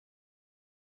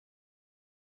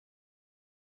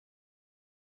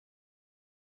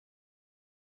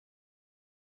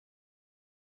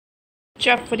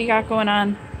Jeff, what do you got going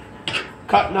on?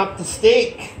 Cutting up the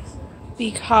steak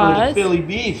Because for the Philly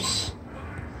beefs.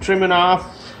 Trimming off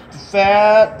the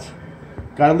fat.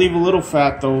 Gotta leave a little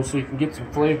fat though so you can get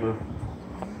some flavor.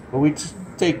 But we just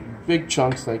take big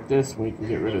chunks like this and we can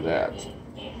get rid of that.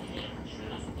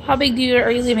 how big are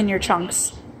you leaving your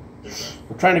chunks?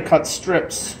 We're trying to cut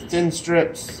strips, thin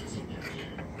strips.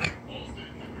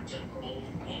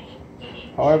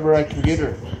 However I can get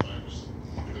her.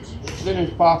 As thin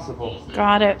as possible.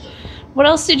 Got it. What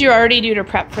else did you already do to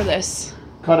prep for this?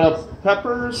 Cut up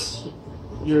peppers,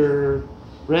 your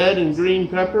red and green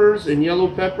peppers and yellow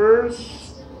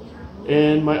peppers,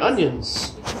 and my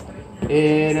onions.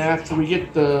 And after we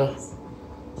get the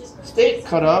steak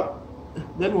cut up,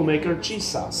 then we'll make our cheese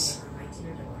sauce.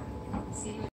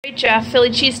 Great, Jeff. Philly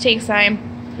cheesesteak time.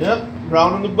 Yep,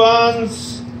 browning the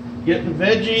buns, getting the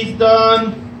veggies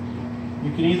done.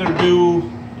 You can either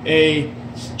do a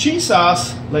cheese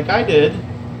sauce like I did,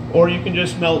 or you can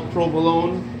just melt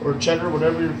provolone or cheddar,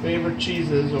 whatever your favorite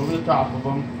cheese is, over the top of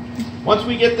them. Once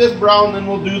we get this brown, then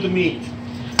we'll do the meat.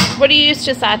 What do you use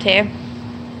to saute?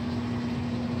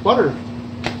 Butter.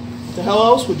 What the hell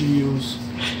else would you use?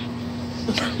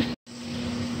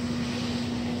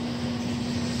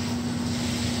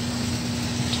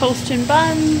 Toasting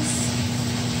buns,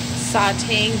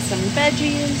 sauteing some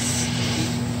veggies.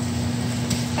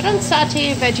 I don't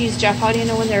saute veggies, Jeff. How do you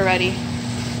know when they're ready?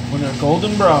 When they're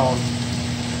golden brown,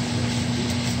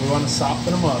 we want to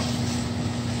soften them up.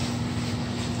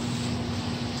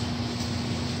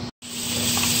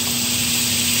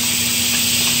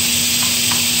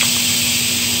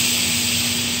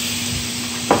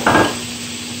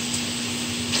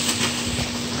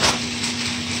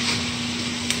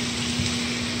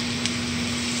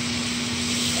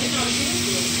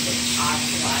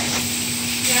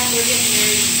 We're getting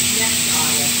married next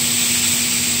August.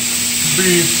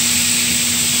 Beef.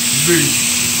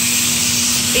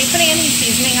 Are you putting any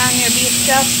seasoning on your beef,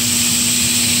 Jeff?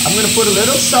 I'm gonna put a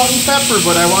little salt and pepper,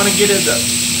 but I want to get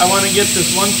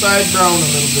this one side brown a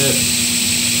little bit.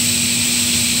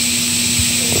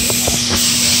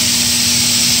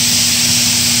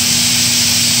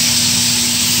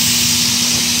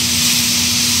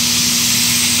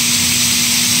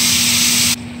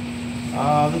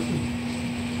 This is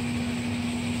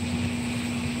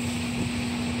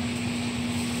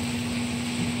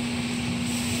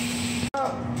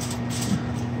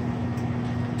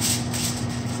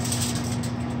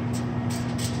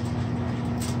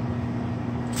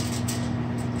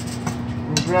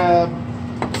grab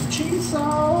some cheese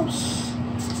sauce,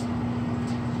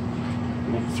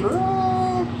 mix her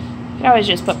up. You could always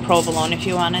just put provolone if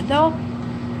you wanted, though.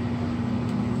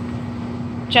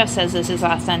 Jeff says this is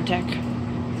authentic.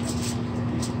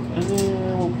 And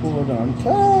then we'll pull it on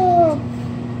top.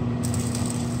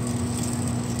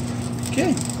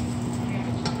 Okay.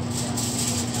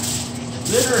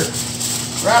 Lid her.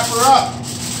 Wrap her up.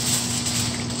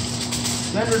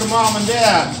 Send her to mom and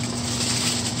dad.